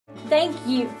Thank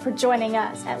you for joining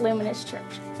us at Luminous Church.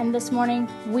 And this morning,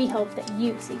 we hope that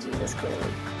you see Jesus clearly.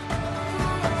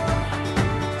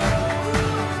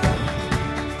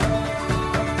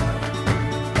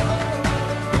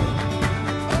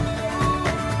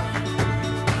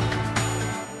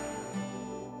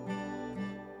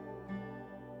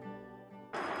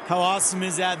 How awesome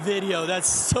is that video? That's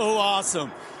so awesome.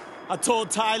 I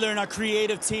told Tyler and our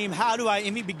creative team, how do I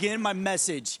begin my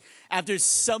message after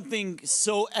something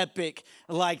so epic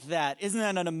like that? Isn't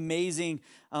that an amazing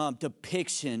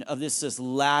depiction of this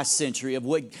last century of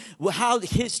how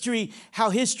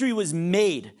history was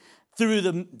made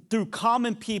through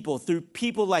common people, through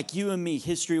people like you and me?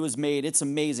 History was made. It's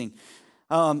amazing.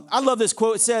 I love this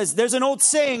quote. It says, "There's an old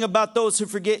saying about those who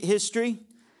forget history.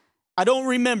 I don't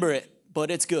remember it,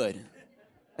 but it's good."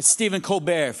 That's Stephen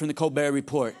Colbert from the Colbert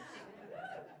Report.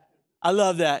 I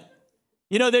love that.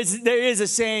 You know, there is a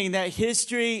saying that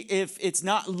history, if it's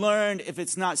not learned, if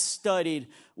it's not studied,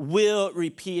 will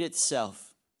repeat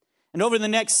itself. And over the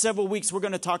next several weeks, we're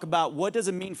going to talk about what does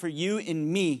it mean for you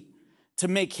and me to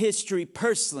make history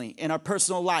personally in our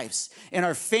personal lives, in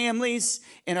our families,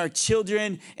 in our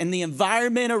children, in the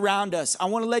environment around us. I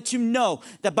want to let you know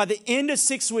that by the end of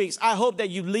 6 weeks, I hope that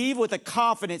you leave with a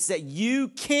confidence that you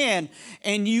can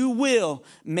and you will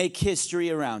make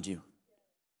history around you.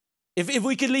 If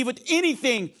we could leave with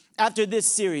anything after this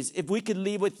series, if we could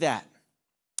leave with that.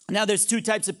 Now, there's two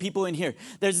types of people in here.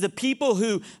 There's the people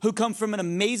who come from an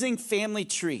amazing family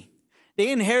tree.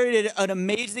 They inherited an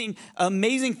amazing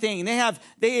thing.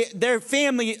 Their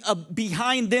family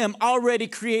behind them already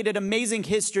created amazing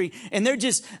history, and they're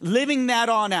just living that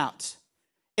on out.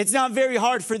 It's not very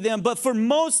hard for them, but for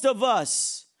most of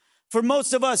us,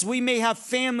 we may have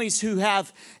families who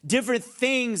have different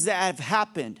things that have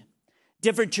happened,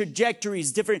 different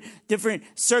trajectories, different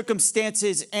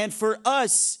circumstances, and for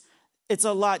us, it's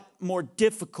a lot more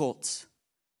difficult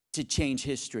to change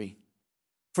history.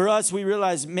 For us, we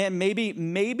realize, man,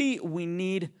 maybe we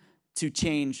need to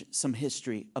change some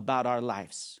history about our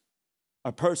lives,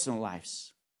 our personal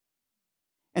lives.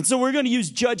 And so we're going to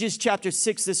use Judges chapter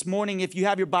 6 this morning. If you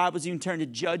have your Bibles, you can turn to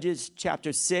Judges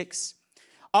chapter 6.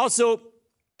 Also,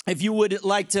 if you would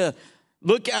like to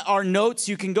look at our notes,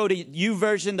 you can go to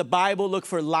YouVersion, the Bible, look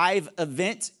for live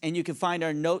event, and you can find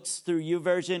our notes through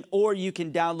YouVersion, or you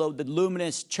can download the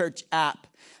Luminous Church app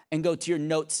and go to your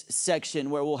notes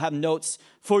section where we'll have notes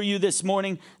for you this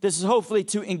morning. This is hopefully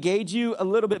to engage you a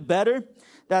little bit better.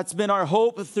 That's been our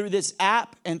hope through this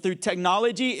app and through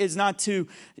technology, is not to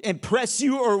impress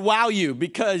you or wow you,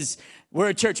 because we're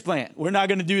a church plant. We're not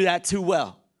going to do that too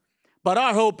well. But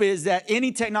our hope is that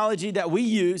any technology that we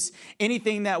use,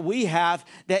 anything that we have,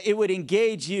 that it would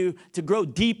engage you to grow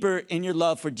deeper in your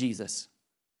love for Jesus.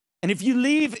 And if you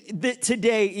leave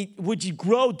today, would you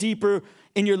grow deeper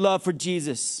in your love for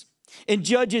Jesus? In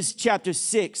Judges chapter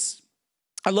 6,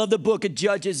 I love the book of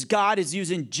Judges. God is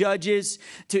using judges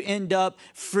to end up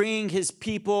freeing his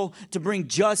people, to bring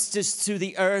justice to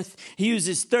the earth. He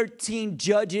uses 13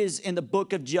 judges in the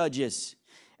book of Judges.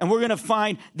 And we're going to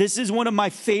find, this is one of my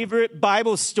favorite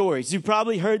Bible stories. You've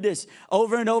probably heard this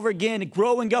over and over again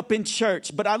growing up in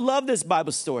church, but I love this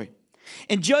Bible story.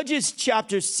 In Judges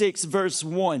chapter 6, verse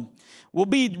 1, we'll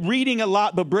be reading a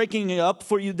lot, but breaking it up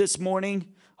for you this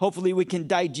morning. Hopefully we can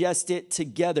digest it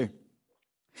together.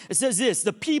 It says this: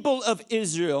 the people of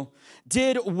Israel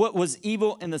did what was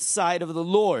evil in the sight of the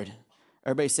Lord.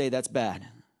 Everybody say that's bad.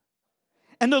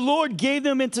 And the Lord gave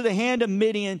them into the hand of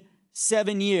Midian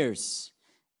 7 years.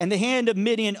 And the hand of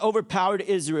Midian overpowered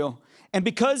Israel. And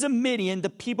because of Midian, the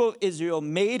people of Israel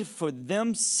made for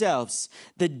themselves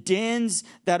the dens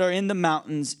that are in the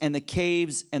mountains and the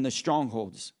caves and the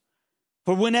strongholds.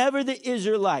 For whenever the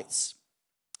Israelites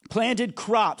planted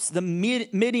crops, the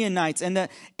Midianites and the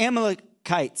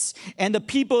Amalekites and the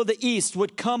people of the east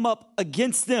would come up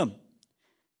against them.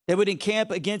 They would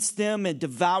encamp against them and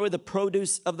devour the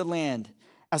produce of the land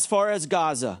as far as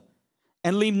Gaza,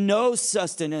 and leave no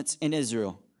sustenance in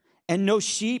Israel, and no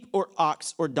sheep or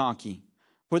ox or donkey.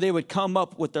 For they would come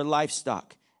up with their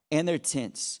livestock and their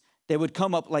tents. They would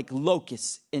come up like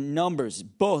locusts in numbers.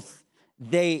 Both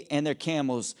they and their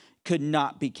camels could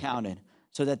not be counted,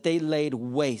 so that they laid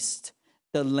waste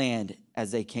the land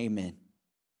as they came in.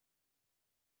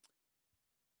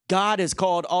 God has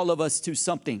called all of us to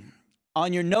something.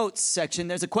 On your notes section,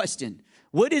 there's a question.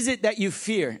 What is it that you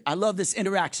fear? I love this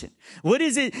interaction. What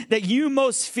is it that you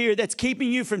most fear that's keeping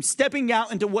you from stepping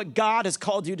out into what God has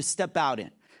called you to step out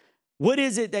in? What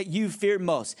is it that you fear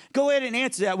most? Go ahead and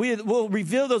answer that. We'll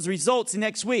reveal those results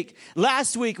next week.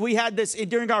 Last week, we had this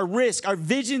during our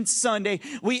Vision Sunday.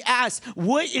 We asked,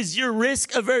 what is your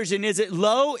risk aversion? Is it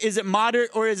low, is it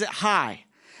moderate, or is it high?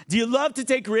 Do you love to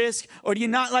take risk, or do you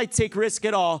not like to take risk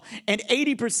at all? And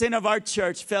 80% of our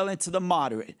church fell into the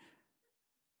moderate.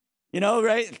 You know,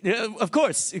 right? Of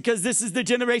course, because this is the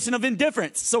generation of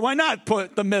indifference. So why not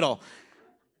put the middle?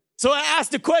 So I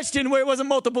asked a question where it wasn't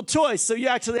multiple choice, so you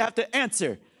actually have to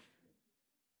answer.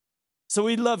 So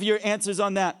we love your answers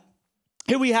on that.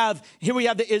 Here we have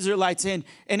the Israelites, and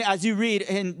as you read,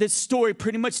 and this story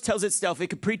pretty much tells itself. It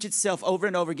could preach itself over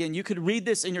and over again. You could read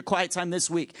this in your quiet time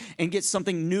this week and get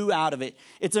something new out of it.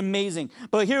 It's amazing.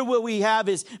 But here what we have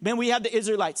is, man, we have the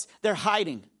Israelites. They're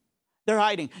hiding. They're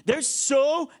hiding. They're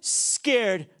so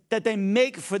scared that they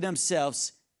make for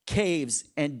themselves caves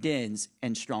and dens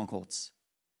and strongholds.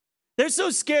 They're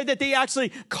so scared that they actually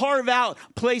carve out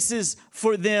places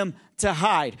for them to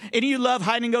hide. Any of you love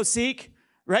hide and go seek,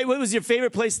 right? What was your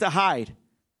favorite place to hide?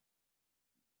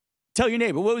 Tell your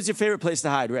neighbor, what was your favorite place to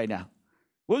hide right now?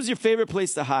 What was your favorite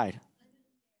place to hide?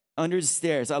 Under the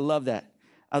stairs. I love that.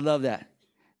 I love that.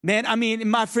 Man, I mean,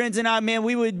 my friends and I, man,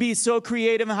 we would be so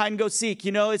creative and hide and go seek.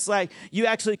 You know, it's like you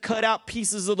actually cut out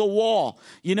pieces of the wall.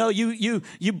 You know, you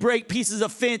break pieces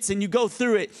of fence and you go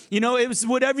through it. You know, it was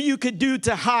whatever you could do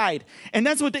to hide. And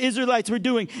that's what the Israelites were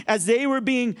doing as they were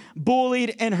being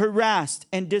bullied and harassed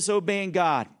and disobeying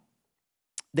God.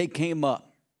 They came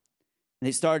up and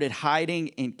they started hiding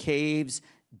in caves,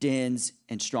 dens,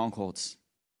 and strongholds.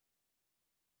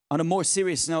 On a more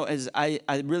serious note, as I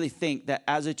really think that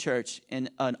as a church, in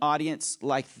an audience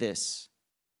like this,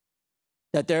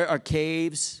 that there are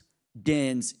caves,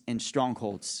 dens, and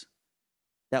strongholds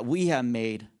that we have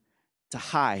made to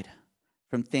hide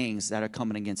from things that are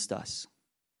coming against us.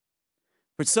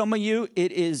 For some of you,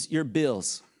 it is your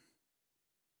bills.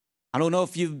 I don't know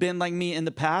if you've been like me in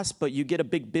the past, but you get a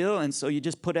big bill, and so you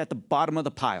just put it at the bottom of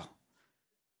the pile,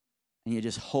 and you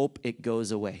just hope it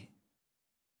goes away.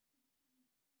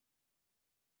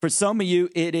 For some of you,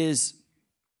 it's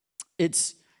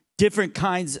different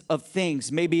kinds of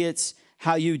things. Maybe it's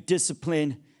how you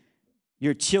discipline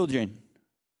your children.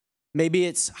 Maybe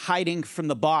it's hiding from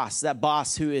the boss, that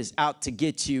boss who is out to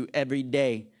get you every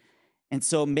day. And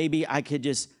so maybe I could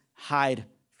just hide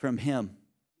from him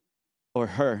or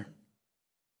her.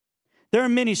 There are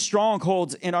many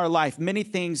strongholds in our life, many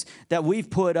things that we've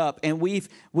put up, and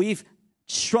we've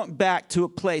shrunk back to a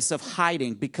place of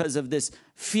hiding because of this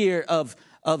fear of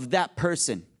that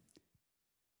person,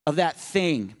 of that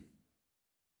thing.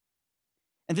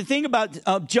 And the thing about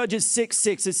Judges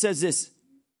 6:6, it says this,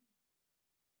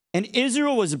 and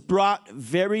Israel was brought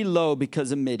very low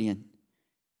because of Midian,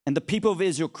 and the people of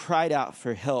Israel cried out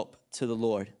for help to the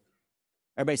Lord.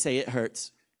 Everybody say, it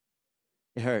hurts.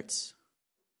 It hurts.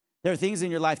 There are things in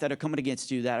your life that are coming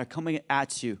against you, that are coming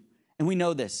at you, and we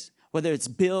know this. Whether it's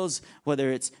bills,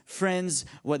 whether it's friends,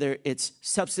 whether it's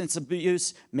substance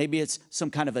abuse, maybe it's some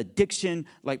kind of addiction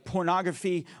like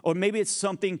pornography, or maybe it's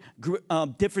something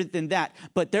different than that.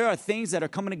 But there are things that are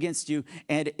coming against you,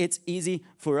 and it's easy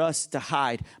for us to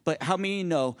hide. But how many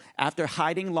know after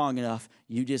hiding long enough,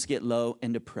 you just get low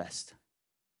and depressed?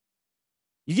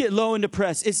 You get low and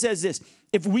depressed. It says this,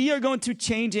 if we are going to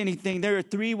change anything, there are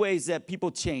 3 ways that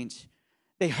people change.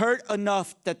 They hurt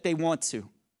enough that they want to.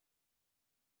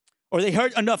 Or they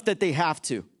hurt enough that they have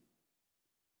to.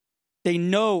 They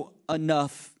know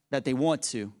enough that they want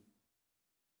to.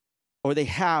 Or they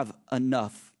have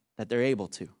enough that they're able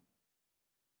to.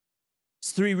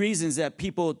 It's 3 reasons that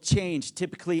people change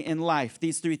typically in life,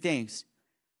 these 3 things.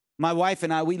 My wife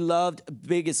and I, we loved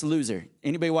Biggest Loser.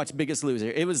 Anybody watch Biggest Loser?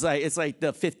 It's like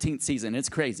the 15th season. It's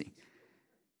crazy.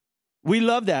 We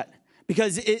love that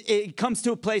because it comes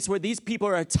to a place where these people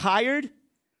are tired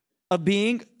of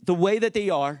being the way that they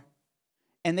are,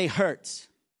 and they hurt,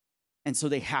 and so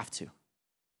they have to.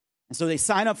 And so they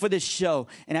sign up for this show,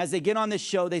 and as they get on this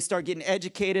show, they start getting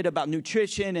educated about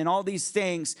nutrition and all these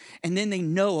things, and then they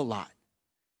know a lot.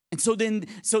 And so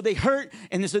they hurt,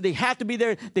 and so they have to be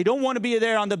there. They don't want to be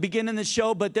there on the beginning of the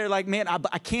show, but they're like, man,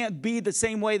 I can't be the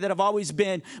same way that I've always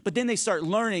been. But then they start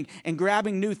learning and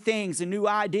grabbing new things and new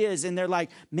ideas, and they're like,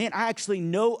 man, I actually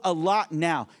know a lot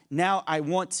now. Now I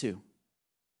want to.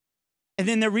 And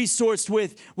then they're resourced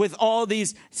with all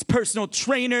these personal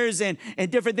trainers and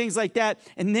different things like that.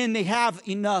 And then they have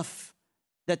enough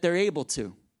that they're able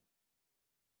to.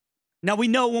 Now, we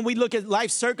know when we look at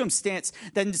life circumstance,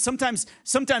 then sometimes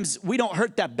we don't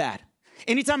hurt that bad.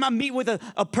 Anytime I meet with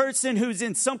a person who's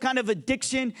in some kind of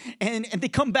addiction and they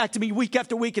come back to me week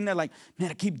after week and they're like,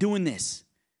 man, I keep doing this.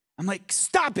 I'm like,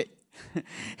 stop it.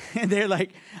 And they're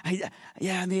like,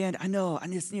 yeah, man, I know. I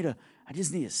just need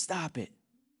to stop it.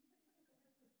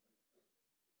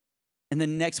 And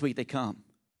then next week they come.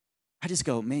 I just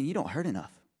go, man, you don't hurt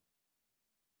enough.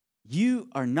 You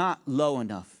are not low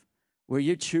enough where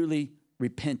you're truly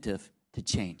repentive to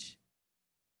change.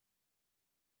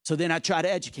 So then I try to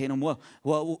educate them.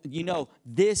 Well,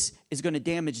 this is going to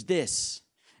damage this.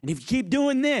 And if you keep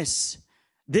doing this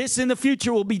in the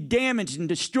future will be damaged and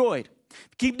destroyed. If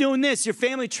you keep doing this, your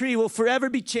family tree will forever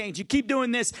be changed. You keep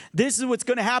doing this is what's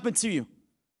going to happen to you.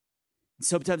 And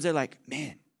sometimes they're like,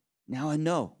 man, now I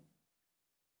know.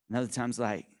 And other times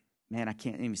like, man, I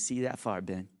can't even see that far,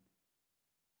 Ben.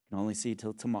 I can only see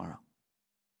till tomorrow.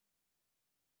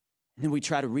 And then we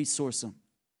try to resource them.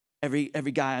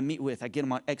 Every guy I meet with, I get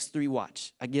them on X3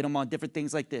 Watch. I get them on different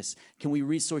things like this. Can we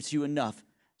resource you enough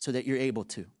so that you're able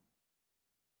to?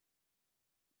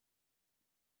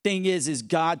 Thing is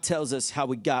God tells us how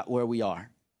we got where we are.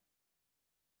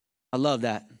 I love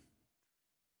that.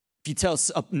 If you tell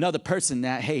another person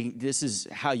that, hey, this is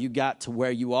how you got to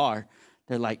where you are,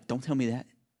 they're like, don't tell me that.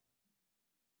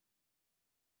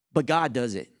 But God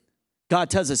does it. God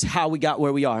tells us how we got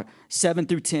where we are. 7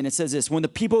 through 10, it says this. When the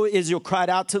people of Israel cried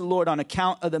out to the Lord on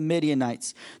account of the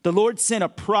Midianites, the Lord sent a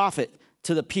prophet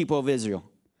to the people of Israel.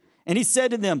 And he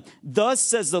said to them, thus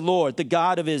says the Lord, the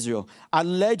God of Israel, I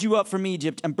led you up from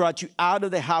Egypt and brought you out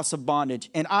of the house of bondage.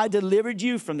 And I delivered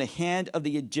you from the hand of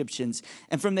the Egyptians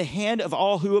and from the hand of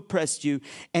all who oppressed you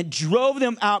and drove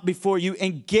them out before you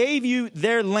and gave you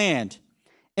their land.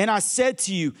 And I said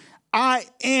to you, I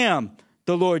am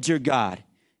the Lord your God.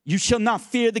 You shall not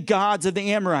fear the gods of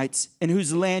the Amorites in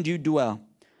whose land you dwell.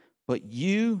 But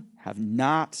you have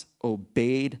not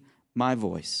obeyed my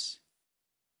voice.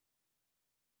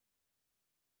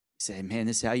 You say, man,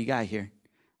 this is how you got here.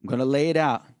 I'm going to lay it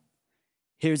out.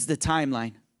 Here's the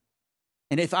timeline.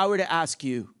 And if I were to ask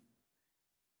you,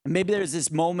 and maybe there's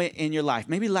this moment in your life,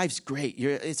 maybe life's great.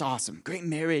 It's awesome. Great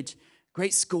marriage,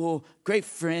 great school, great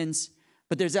friends.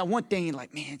 But there's that one thing you're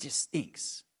like, man, it just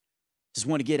stinks. Just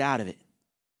want to get out of it.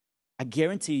 I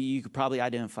guarantee you could probably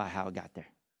identify how it got there.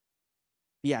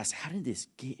 Yes, how did this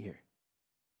get here?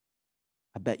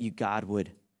 I bet you God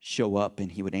would show up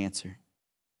and he would answer.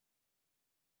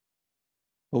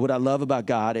 But what I love about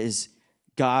God is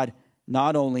God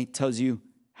not only tells you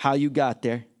how you got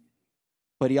there,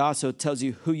 but he also tells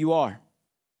you who you are.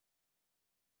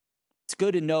 It's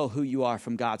good to know who you are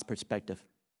from God's perspective.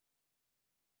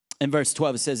 In verse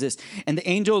 12, it says this, and the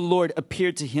angel of the Lord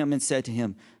appeared to him and said to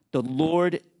him, the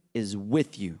Lord is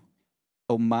with you,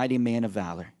 O mighty man of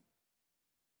valor.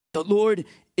 The Lord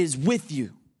is with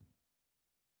you.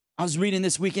 I was reading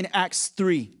this week in Acts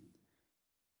 3.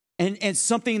 And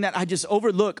something that I just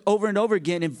overlook over and over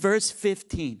again in verse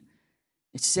 15.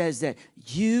 It says that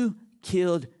you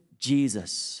killed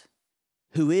Jesus,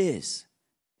 who is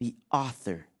the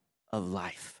author of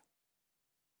life.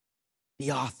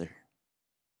 The author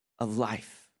of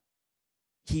life.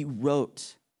 He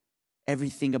wrote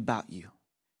everything about you.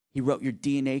 He wrote your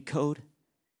DNA code.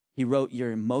 He wrote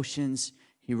your emotions.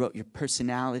 He wrote your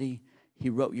personality.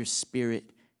 He wrote your spirit.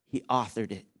 He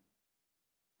authored it.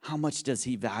 How much does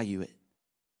he value it?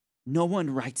 No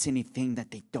one writes anything that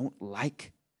they don't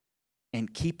like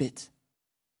and keep it.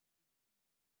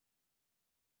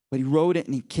 But he wrote it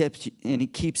and he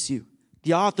keeps you.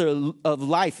 The author of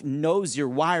life knows your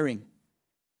wiring.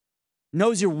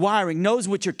 Knows your wiring, knows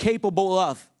what you're capable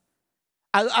of.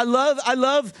 I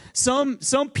love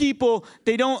some people,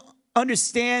 they don't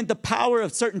understand the power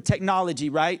of certain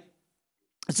technology, right?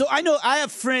 So I know I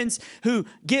have friends who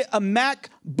get a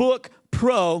MacBook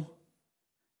Pro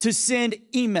to send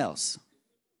emails.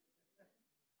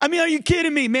 I mean, are you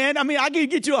kidding me, man? I mean, I can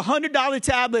get you a $100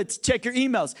 tablet to check your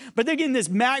emails, but they're getting this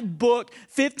MacBook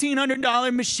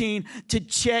 $1,500 machine to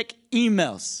check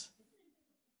emails.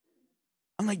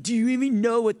 I'm like, do you even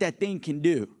know what that thing can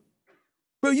do?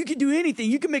 Bro, you can do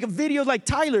anything. You can make a video like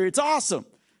Tyler. It's awesome.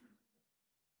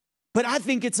 But I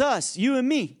think it's us, you and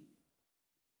me.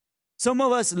 Some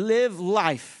of us live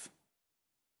life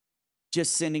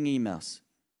just sending emails.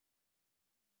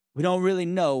 We don't really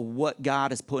know what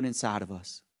God has put inside of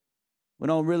us. We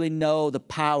don't really know the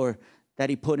power that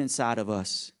he put inside of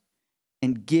us.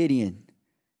 And Gideon,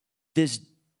 this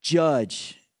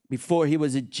judge, before he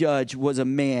was a judge, was a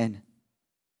man.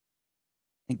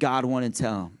 And God wanted to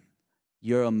tell him,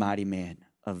 you're a mighty man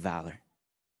of valor.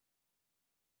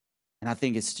 And I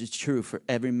think it's just true for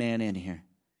every man in here.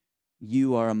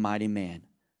 You are a mighty man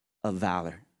of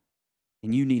valor.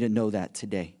 And you need to know that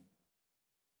today.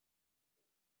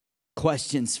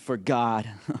 Questions for God.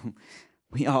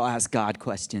 We all ask God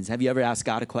questions. Have you ever asked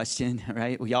God a question,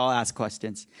 right? We all ask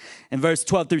questions. In verse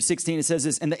 12 through 16, it says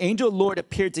this, and the angel of the Lord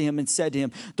appeared to him and said to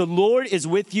him, the Lord is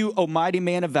with you, O mighty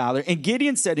man of valor. And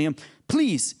Gideon said to him,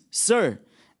 please, sir,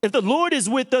 if the Lord is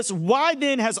with us, why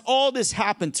then has all this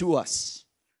happened to us?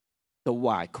 The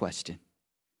why question.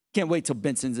 Can't wait till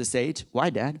Benson's this age. Why,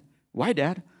 Dad? Why,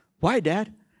 Dad? Why,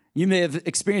 Dad? You may have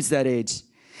experienced that age.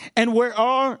 And where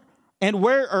are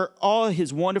all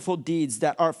his wonderful deeds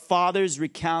that our fathers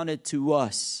recounted to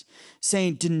us,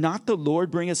 saying, did not the Lord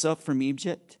bring us up from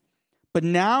Egypt? But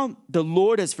now the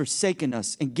Lord has forsaken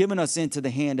us and given us into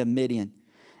the hand of Midian.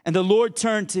 And the Lord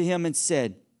turned to him and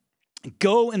said,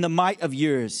 go in the might of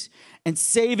yours and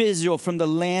save Israel from the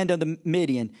land of the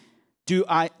Midian. Do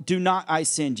not I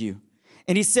send you?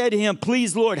 And he said to him,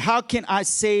 please, Lord, how can I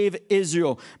save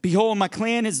Israel? Behold, my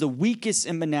clan is the weakest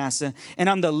in Manasseh, and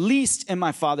I'm the least in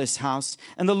my father's house.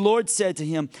 And the Lord said to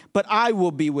him, but I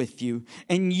will be with you,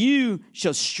 and you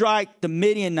shall strike the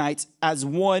Midianites as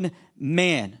one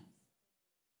man.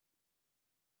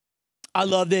 I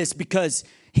love this because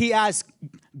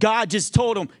God just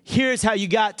told him, here's how you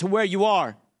got to where you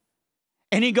are.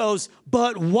 And he goes,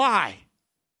 but why?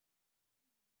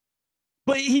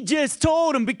 But he just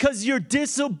told him because your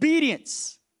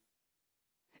disobedience.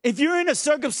 If you're in a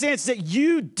circumstance that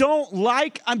you don't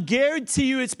like, I'm guarantee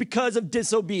you it's because of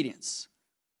disobedience.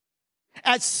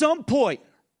 At some point.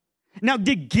 Now,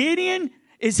 did Gideon,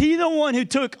 is he the one who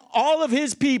took all of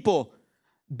his people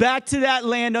back to that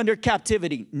land under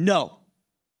captivity? No.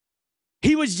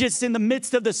 He was just in the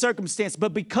midst of the circumstance,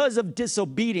 but because of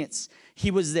disobedience,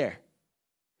 he was there.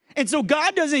 And so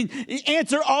God doesn't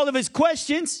answer all of his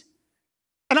questions.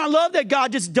 And I love that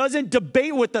God just doesn't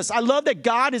debate with us. I love that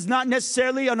God is not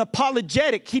necessarily an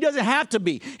apologetic. He doesn't have to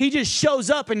be. He just shows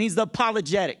up and he's the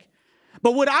apologetic.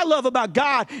 But what I love about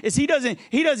God is he doesn't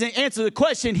answer the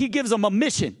question. He gives them a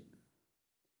mission.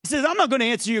 He says, I'm not going to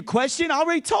answer your question. I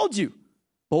already told you,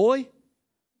 boy.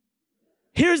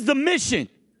 Here's the mission.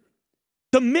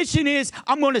 The mission is,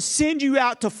 I'm going to send you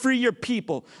out to free your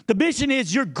people. The mission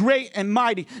is, you're great and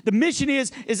mighty. The mission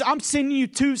is I'm sending you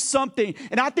to something.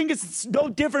 And I think it's no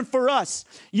different for us.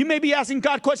 You may be asking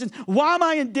God questions. Why am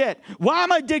I in debt? Why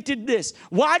am I addicted to this?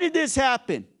 Why did this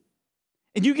happen?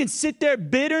 And you can sit there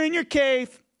bitter in your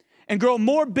cave and grow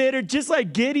more bitter, just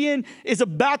like Gideon is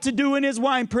about to do in his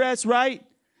wine press, right?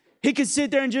 He can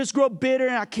sit there and just grow bitter.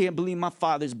 And I can't believe my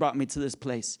fathers brought me to this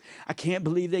place. I can't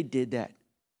believe they did that.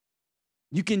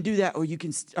 You can do that, or you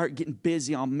can start getting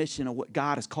busy on mission of what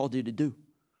God has called you to do.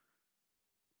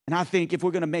 And I think if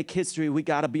we're going to make history, we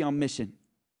got to be on mission.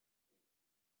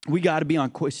 We got to be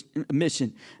on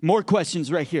mission. More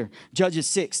questions right here. Judges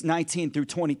 6, 19 through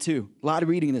 22. A lot of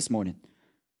reading this morning.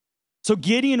 So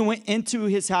Gideon went into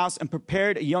his house and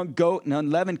prepared a young goat and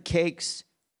unleavened cakes.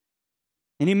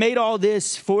 And he made all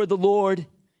this for the Lord.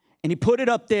 And he put it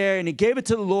up there and he gave it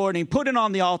to the Lord and he put it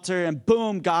on the altar and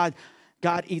boom, God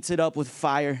eats it up with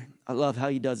fire. I love how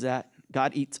he does that.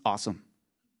 God eats awesome.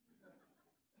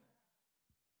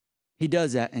 He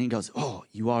does that and he goes, oh,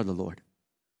 you are the Lord.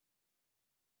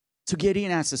 So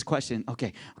Gideon asks this question,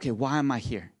 okay, why am I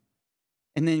here?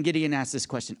 And then Gideon asks this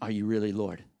question, are you really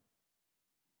Lord?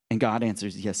 And God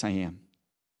answers, yes, I am.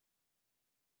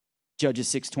 Judges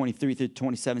 6, 23 through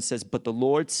 27 says, but the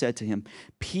Lord said to him,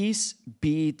 peace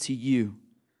be to you.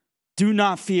 Do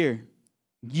not fear.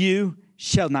 You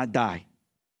shall not die.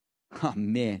 Oh,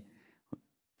 man.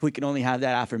 If we can only have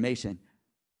that affirmation.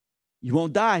 You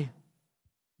won't die.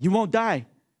 You won't die.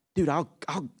 Dude, I'll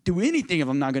do anything if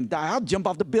I'm not going to die. I'll jump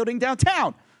off the building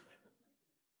downtown.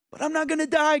 But I'm not going to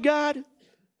die, God.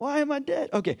 Why am I dead?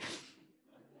 Okay.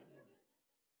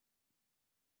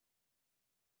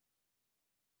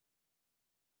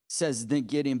 Says, then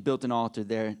Gideon built an altar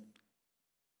there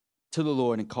to the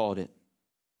Lord and called it,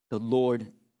 the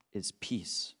Lord is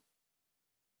peace.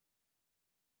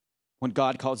 When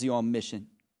God calls you on mission,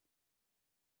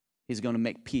 he's going to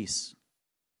make peace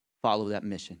follow that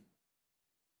mission.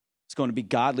 It's going to be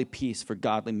godly peace for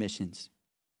godly missions.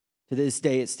 To this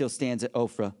day, it still stands at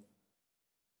Ophrah,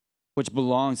 which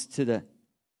belongs to the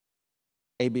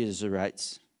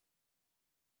Abiezrites.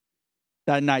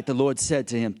 That night, the Lord said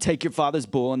to him, take your father's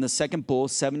bull and the second bull,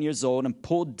 7 years old, and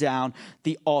pull down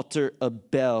the altar of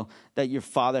Baal that your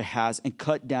father has and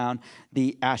cut down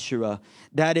the Asherah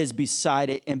that is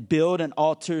beside it and build an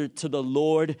altar to the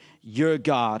Lord your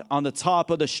God on the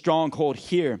top of the stronghold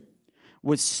here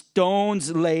with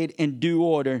stones laid in due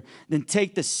order. Then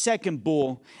take the second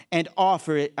bull and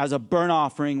offer it as a burnt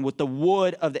offering with the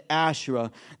wood of the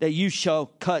Asherah that you shall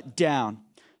cut down.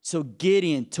 So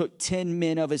Gideon took 10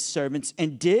 men of his servants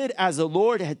and did as the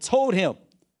Lord had told him.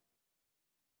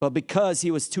 But because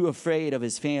he was too afraid of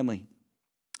his family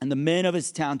and the men of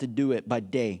his town to do it by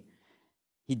day,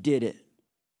 he did it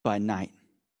by night.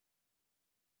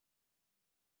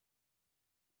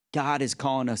 God is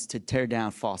calling us to tear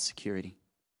down false security.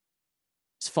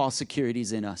 There's false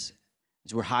securities in us.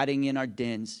 As we're hiding in our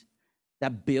dens,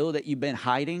 that bill that you've been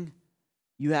hiding,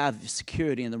 you have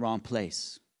security in the wrong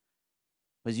place.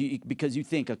 Because you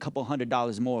think a couple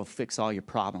 $100 more will fix all your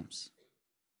problems.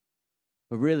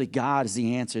 But really, God is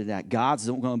the answer to that. God's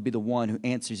going to be the one who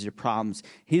answers your problems.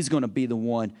 He's going to be the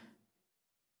one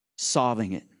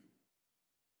solving it.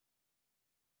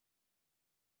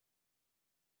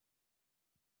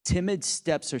 Timid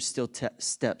steps are still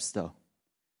steps, though.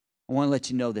 I want to let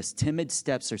you know this. Timid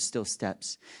steps are still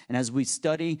steps. And as we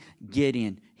study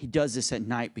Gideon, he does this at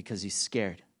night because he's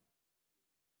scared.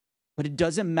 But it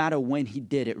doesn't matter when he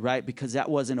did it, right? Because that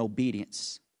wasn't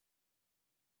obedience.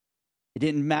 It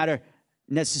didn't matter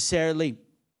necessarily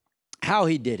how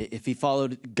he did it, if he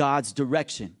followed God's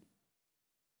direction.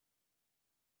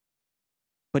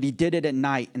 But he did it at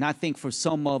night. And I think for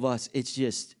some of us, it's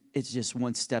just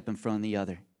one step in front of the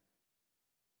other.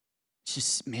 It's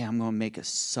just, man, I'm going to make a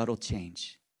subtle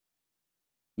change.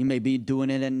 You may be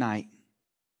doing it at night.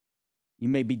 You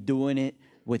may be doing it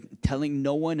with telling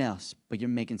no one else, but you're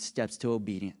making steps to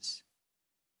obedience.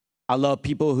 I love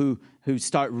people who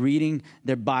start reading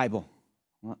their Bible.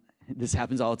 Well, this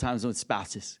happens all the time with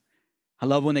spouses. I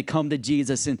love when they come to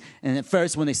Jesus, and at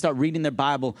first when they start reading their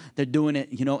Bible, they're doing it,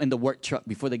 in the work truck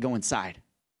before they go inside.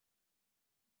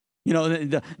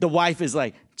 The wife is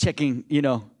like checking,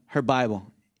 her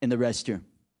Bible in the restroom.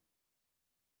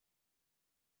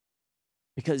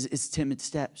 Because it's timid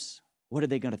steps. What are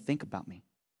they going to think about me?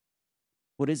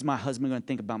 What is my husband going to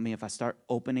think about me if I start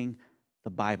opening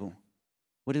the Bible?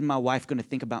 What is my wife going to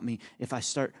think about me if I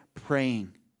start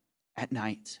praying at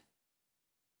night?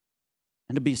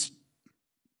 And to be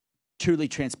truly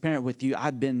transparent with you,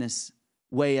 I've been this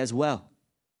way as well.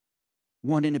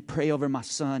 Wanting to pray over my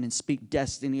son and speak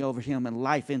destiny over him and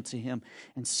life into him,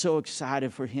 and so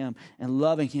excited for him and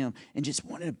loving him and just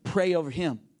wanting to pray over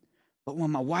him. But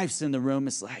when my wife's in the room,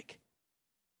 it's like,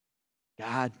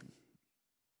 God,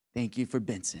 thank you for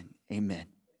Benson. Amen.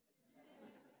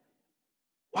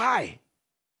 Why?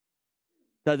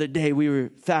 The other day we were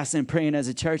fasting and praying as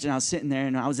a church, and I was sitting there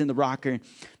and I was in the rocker, and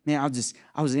man,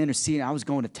 I was interceding. I was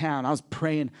going to town. I was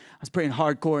praying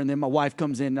hardcore, and then my wife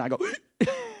comes in and I go,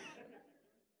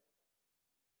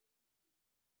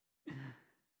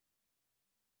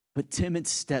 but timid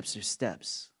steps are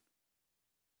steps.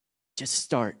 Just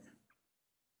start.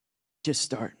 Just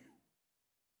start.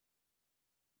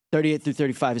 38 through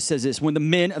 35, it says this: when the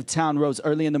men of town rose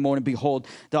early in the morning, behold,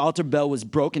 the altar bell was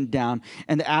broken down,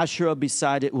 and the Asherah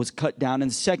beside it was cut down,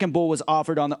 and the second bull was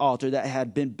offered on the altar that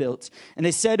had been built. And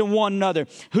they said to one another,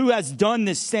 who has done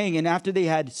this thing? And after they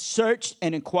had searched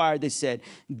and inquired, they said,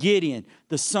 Gideon,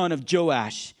 the son of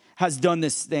Joash, has done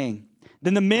this thing.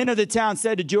 Then the men of the town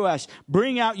said to Joash,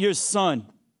 bring out your son,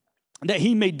 that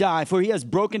he may die, for he has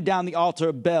broken down the altar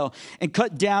of Baal and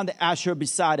cut down the Asherah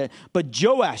beside it. But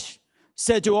Joash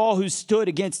said to all who stood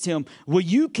against him, will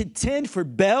you contend for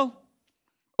Baal,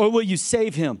 or will you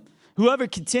save him? Whoever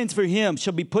contends for him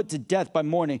shall be put to death by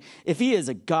morning. If he is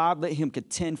a god, let him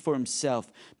contend for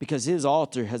himself, because his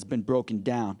altar has been broken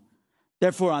down.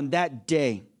 Therefore, on that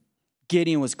day,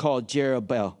 Gideon was called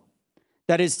Jerubbaal.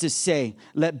 That is to say,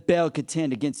 let Baal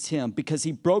contend against him, because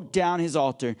he broke down his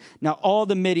altar. Now all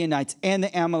the Midianites and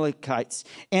the Amalekites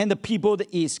and the people of the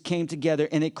east came together,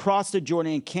 and they crossed the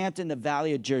Jordan and camped in the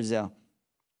valley of Jezreel.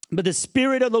 But the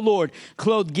Spirit of the Lord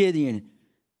clothed Gideon,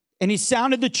 and he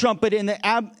sounded the trumpet, and the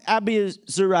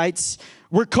Abiezrites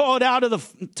were called out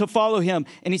to follow him.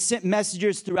 And he sent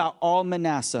messengers throughout all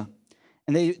Manasseh,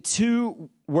 and they too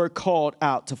were called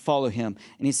out to follow him.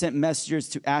 And he sent messengers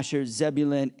to Asher,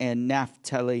 Zebulun, and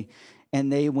Naphtali, and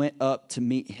they went up to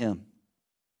meet him.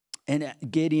 And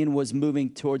Gideon was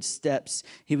moving towards steps.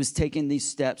 He was taking these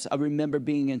steps. I remember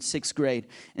being in sixth grade,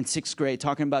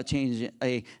 talking about changing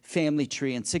a family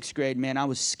tree. In sixth grade, man, I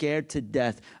was scared to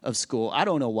death of school. I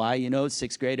don't know why,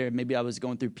 sixth grader. Maybe I was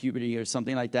going through puberty or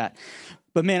something like that.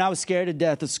 But man, I was scared to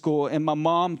death of school. And my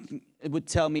mom would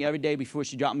tell me every day before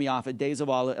she dropped me off at Days of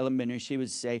Olive Elementary, she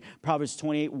would say, Proverbs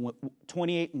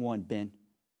 28:1, Ben,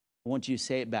 I want you to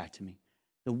say it back to me.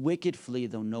 The wicked flee,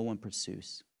 though no one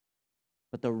pursues,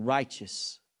 but the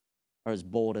righteous are as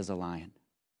bold as a lion.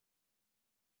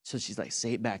 So she's like,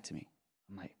 say it back to me.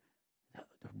 I'm like,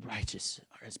 the righteous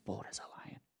are as bold as a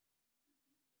lion.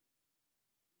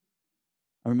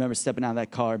 I remember stepping out of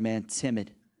that car, man,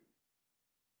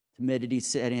 timidity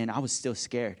set in. I was still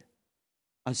scared.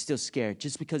 I'm still scared.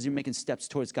 Just because you're making steps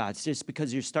towards God, just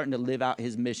because you're starting to live out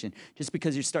his mission, just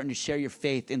because you're starting to share your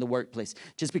faith in the workplace,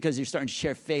 just because you're starting to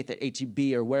share faith at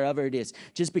HEB or wherever it is,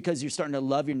 just because you're starting to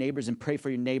love your neighbors and pray for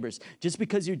your neighbors, just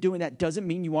because you're doing that doesn't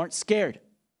mean you aren't scared.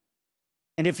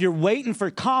 And if you're waiting for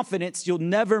confidence, you'll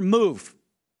never move.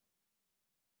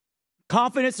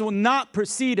 Confidence will not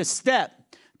precede a step.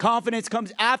 Confidence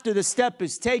comes after the step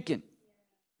is taken.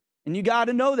 And you got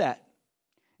to know that.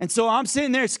 And so I'm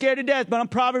sitting there scared to death, but I'm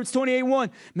Proverbs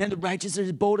 28:1. Man, the righteous are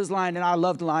as bold as a lion. And I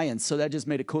loved lions, so that just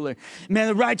made it cooler. Man,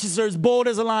 the righteous are as bold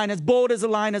as a lion, as bold as a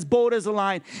lion, as bold as a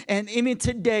lion. And even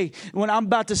today, when I'm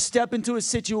about to step into a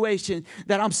situation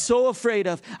that I'm so afraid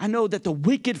of, I know that the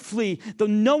wicked flee, though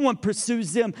no one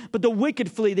pursues them, but the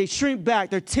wicked flee. They shrink back.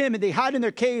 They're timid. They hide in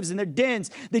their caves and their dens.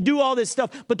 They do all this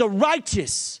stuff. But the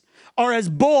righteous are as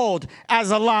bold as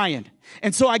a lion.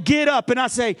 And so I get up and I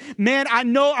say, man, I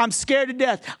know I'm scared to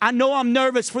death. I know I'm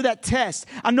nervous for that test.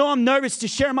 I know I'm nervous to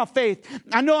share my faith.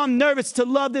 I know I'm nervous to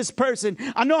love this person.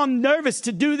 I know I'm nervous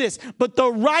to do this. But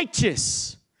the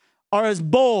righteous are as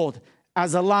bold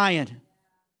as a lion.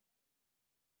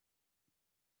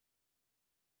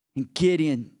 And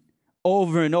Gideon,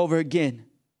 over and over again,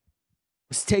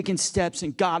 was taking steps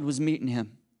and God was meeting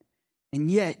him. And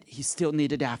yet he still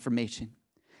needed affirmation.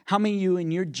 How many of you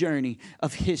in your journey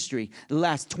of history, the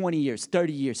last 20 years,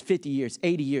 30 years, 50 years,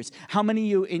 80 years, how many of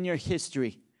you in your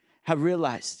history have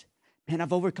realized, man,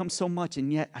 I've overcome so much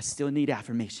and yet I still need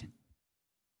affirmation?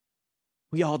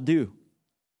 We all do.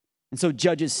 And so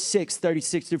Judges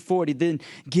 6:36-40, then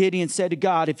Gideon said to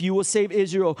God, if you will save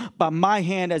Israel by my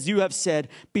hand, as you have said,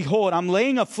 behold, I'm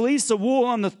laying a fleece of wool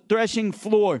on the threshing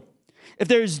floor. If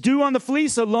there is dew on the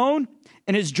fleece alone,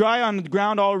 and is dry on the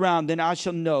ground all around, then I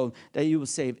shall know that you will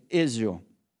save Israel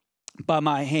by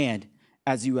my hand,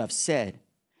 as you have said.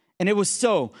 And it was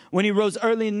so. When he rose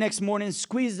early the next morning and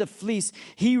squeezed the fleece,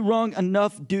 he wrung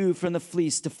enough dew from the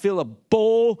fleece to fill a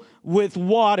bowl with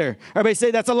water. Everybody say,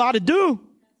 that's a lot of dew.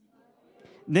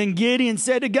 Then Gideon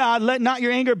said to God, let not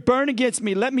your anger burn against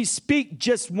me. Let me speak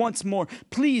just once more.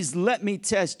 Please let me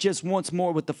test just once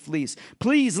more with the fleece.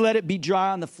 Please let it be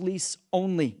dry on the fleece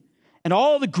only. And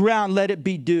all the ground let it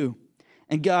be dew.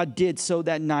 And God did so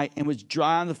that night and was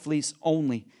dry on the fleece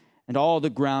only. And all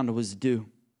the ground was dew.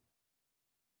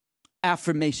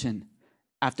 Affirmation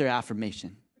after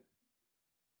affirmation.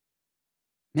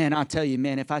 Man, I'll tell you,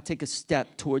 man, if I take a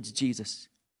step towards Jesus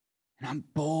and I'm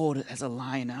bold as a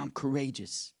lion and I'm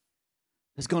courageous,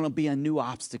 there's going to be a new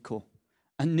obstacle,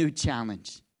 a new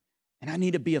challenge. And I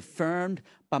need to be affirmed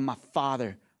by my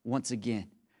Father once again.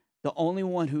 The only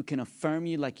one who can affirm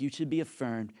you like you should be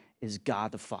affirmed is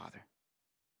God the Father.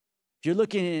 If you're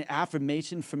looking at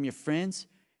affirmation from your friends,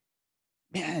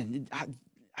 man,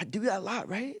 I do that a lot,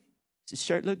 right? Does this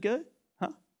shirt look good? Huh?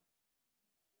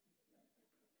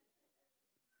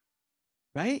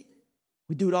 Right?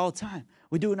 We do it all the time.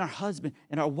 We do it in our husband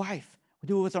and our wife. We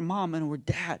do it with our mom and our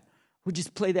dad. We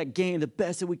just play that game the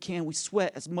best that we can. We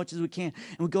sweat as much as we can.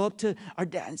 And we go up to our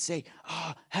dad and say,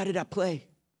 oh, how did I play?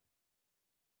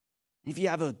 If you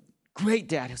have a great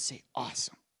dad, he'll say,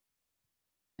 awesome.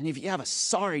 And if you have a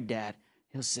sorry dad,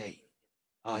 he'll say,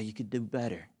 oh, you could do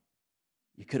better.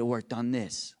 You could have worked on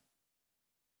this.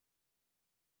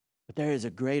 But there is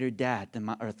a greater dad than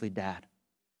my earthly dad.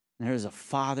 And there is a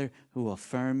Father who will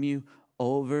affirm you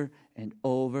over and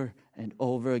over and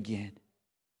over again.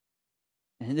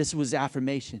 And this was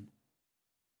affirmation.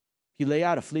 If you lay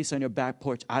out a fleece on your back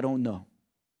porch, I don't know.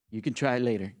 You can try it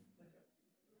later.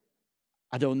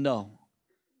 I don't know.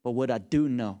 But what I do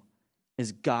know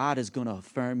is God is going to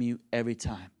affirm you every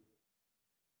time.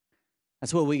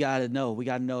 That's what we got to know. We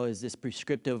got to know, is this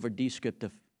prescriptive or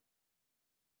descriptive?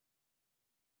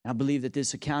 And I believe that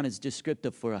this account is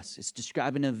descriptive for us. It's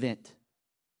describing an event.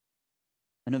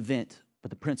 An event.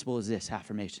 But the principle is this,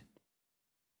 affirmation.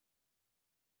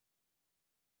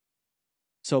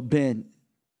 So Ben,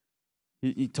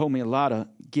 you told me a lot of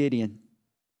Gideon.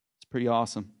 It's pretty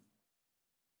awesome.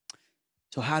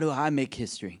 So how do I make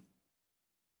history?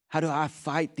 How do I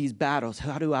fight these battles?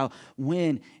 How do I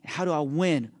win? How do I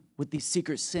win with these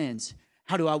secret sins?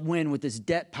 How do I win with this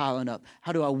debt piling up?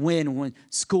 How do I win when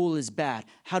school is bad?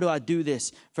 How do I do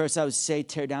this? First, I would say,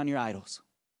 tear down your idols.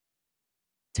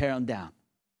 Tear them down.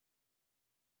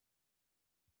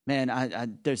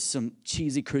 Man, there's some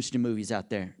cheesy Christian movies out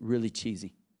there, really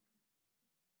cheesy.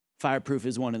 Fireproof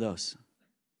is one of those.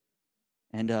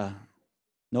 And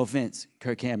no offense,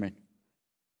 Kirk Cameron.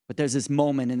 But there's this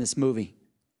moment in this movie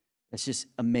that's just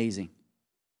amazing.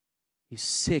 He's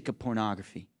sick of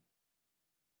pornography.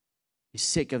 He's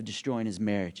sick of destroying his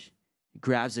marriage. He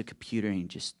grabs a computer and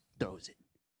just throws it.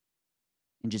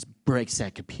 And just breaks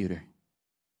that computer.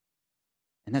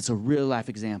 And that's a real life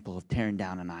example of tearing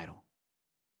down an idol.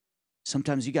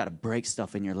 Sometimes you got to break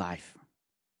stuff in your life.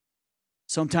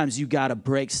 Sometimes you got to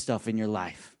break stuff in your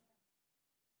life.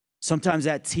 Sometimes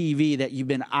that TV that you've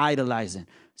been idolizing,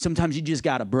 sometimes you just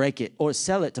got to break it or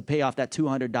sell it to pay off that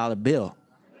 $200 bill.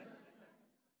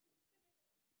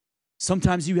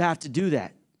 Sometimes you have to do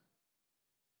that.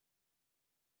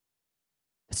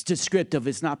 It's descriptive.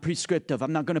 It's not prescriptive.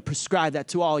 I'm not going to prescribe that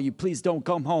to all of you. Please don't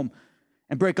come home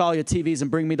and break all your TVs and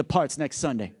bring me the parts next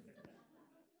Sunday.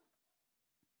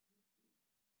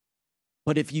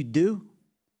 But if you do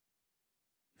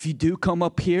come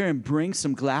up here and bring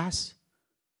some glass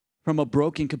from a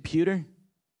broken computer,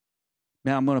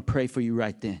 man, I'm going to pray for you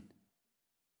right then.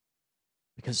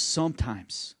 Because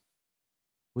sometimes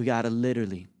we got to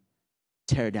literally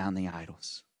tear down the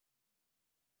idols.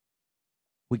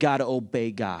 We got to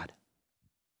obey God.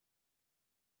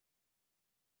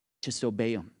 Just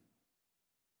obey Him.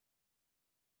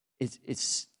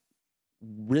 It's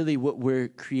really what we're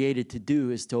created to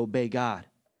do, is to obey God.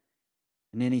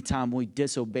 And anytime we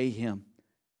disobey Him,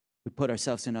 we put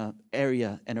ourselves in an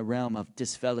area and a realm of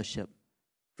disfellowship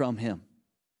from Him,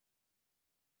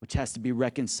 which has to be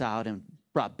reconciled and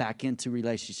brought back into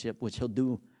relationship, which He'll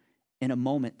do in a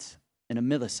moment, in a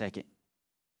millisecond.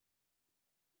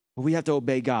 But we have to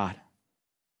obey God.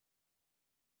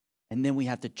 And then we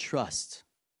have to trust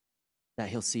that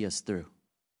He'll see us through.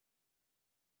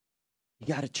 You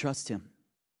got to trust Him.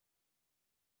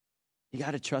 You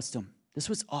got to trust Him. This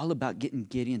was all about getting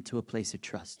Gideon to a place of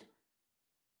trust.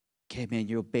 Okay, man,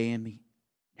 you're obeying me.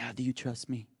 Now do you trust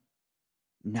me?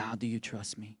 Now do you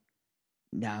trust me?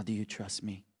 Now do you trust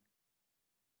me?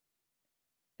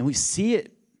 And we see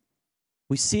it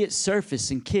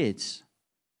surface in kids.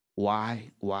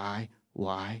 Why?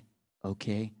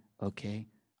 Okay,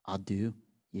 I'll do.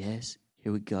 Yes,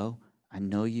 here we go. I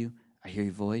know you. I hear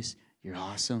your voice. You're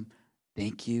awesome.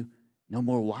 Thank you. No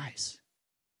more whys.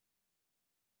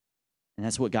 And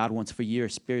that's what God wants for your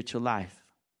spiritual life.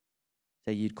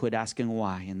 That you'd quit asking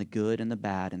why, in the good and the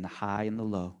bad, and the high and the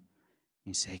low. And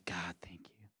you say, God, thank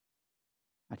you.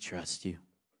 I trust you.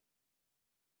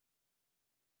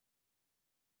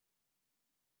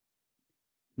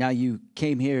 Now you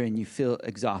came here and you feel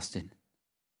exhausted.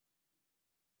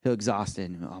 Oh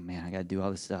man, I got to do all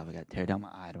this stuff. I got to tear down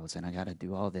my idols and I got to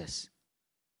do all this.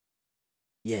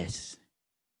 Yes.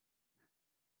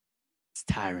 It's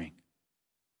tiring.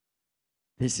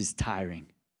 This is tiring.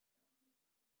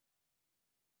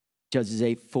 Judges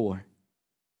 8:4.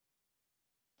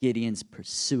 Gideon's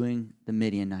pursuing the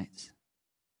Midianites.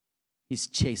 He's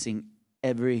chasing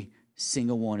every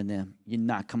single one of them. You're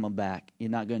not coming back. You're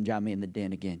not going to drive me in the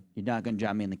den again. You're not going to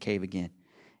drive me in the cave again.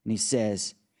 And he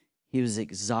says he was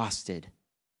exhausted,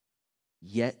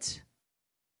 yet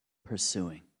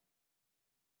pursuing.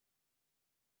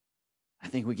 I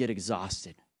think we get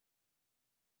exhausted,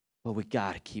 but we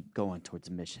got to keep going towards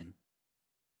the mission.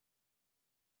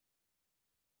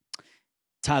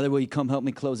 Tyler, will you come help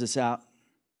me close this out,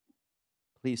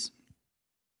 please?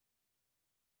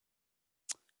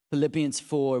 Philippians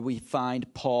 4, we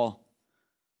find Paul.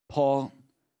 Paul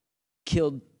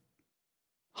killed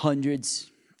hundreds,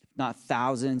 if not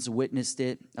thousands, witnessed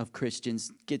it, of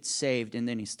Christians get saved, and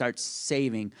then he starts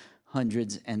saving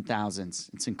hundreds and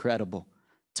thousands. It's incredible.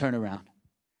 Turnaround.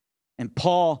 And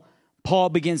Paul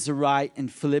begins to write in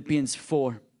Philippians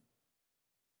 4.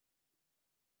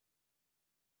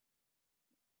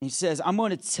 He says, I'm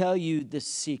going to tell you the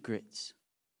secrets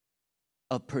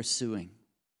of pursuing.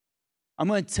 I'm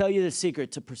going to tell you the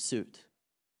secret to pursuit.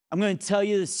 I'm going to tell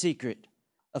you the secret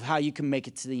of how you can make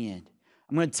it to the end.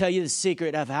 I'm going to tell you the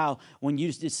secret of how, when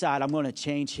you decide I'm going to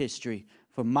change history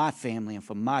for my family and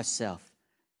for myself,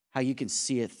 how you can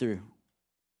see it through.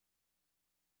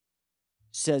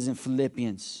 It says in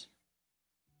Philippians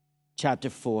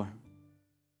chapter 4,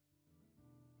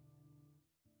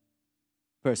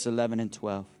 verse 11 and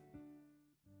 12.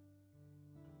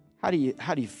 How do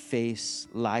you face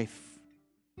life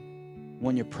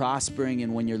when you're prospering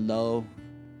and when you're low?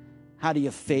 How do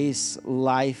you face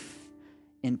life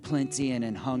in plenty and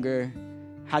in hunger?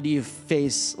 How do you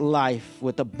face life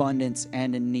with abundance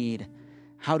and in need?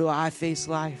 How do I face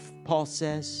life? Paul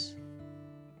says,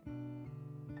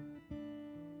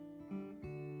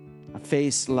 I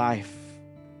face life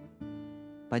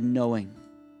by knowing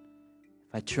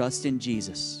if I trust in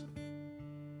Jesus,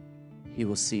 He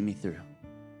will see me through.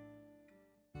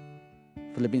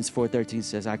 Philippians 4:13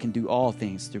 says, I can do all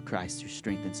things through Christ who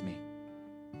strengthens me.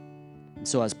 And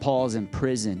so as Paul's in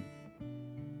prison,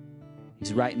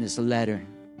 he's writing this letter.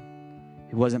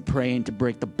 He wasn't praying to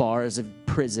break the bars of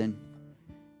prison.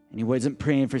 And he wasn't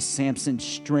praying for Samson's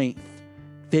strength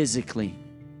physically.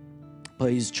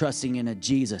 but he's trusting in a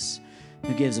Jesus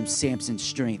who gives him Samson's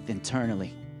strength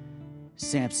internally,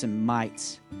 Samson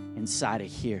might inside of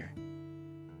here.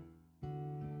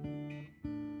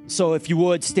 So if you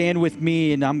would, stand with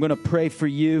me, and I'm going to pray for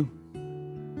you.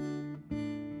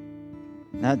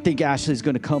 And I think Ashley's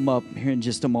going to come up here in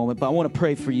just a moment, but I want to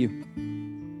pray for you.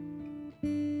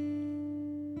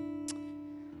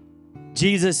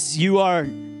 Jesus, you are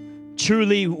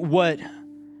truly what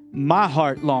my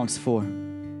heart longs for.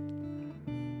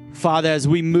 Father, as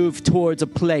we move towards a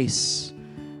place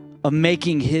of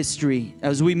making history,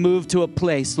 as we move to a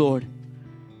place, Lord,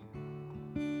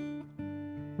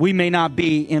 we may not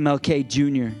be MLK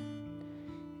Jr.,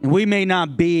 and we may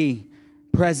not be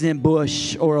President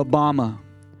Bush or Obama,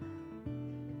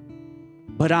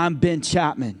 but I'm Ben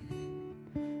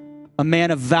Chapman, a man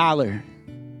of valor,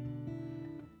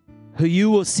 who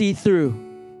you will see through,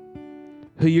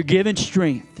 who you're given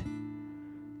strength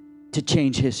to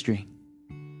change history.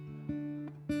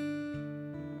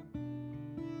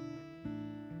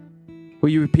 Will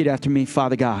you repeat after me?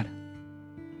 Father God,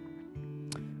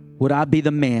 would I be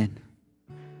the man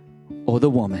or the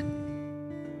woman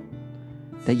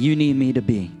that you need me to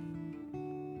be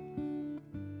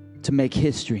to make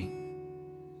history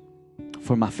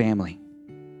for my family,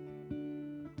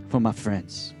 for my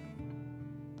friends,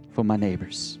 for my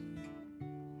neighbors?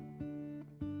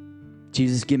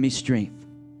 Jesus, give me strength.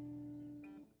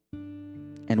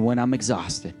 And when I'm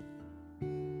exhausted,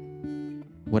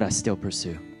 would I still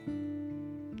pursue?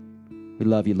 We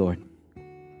love you, Lord.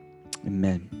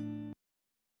 Amen.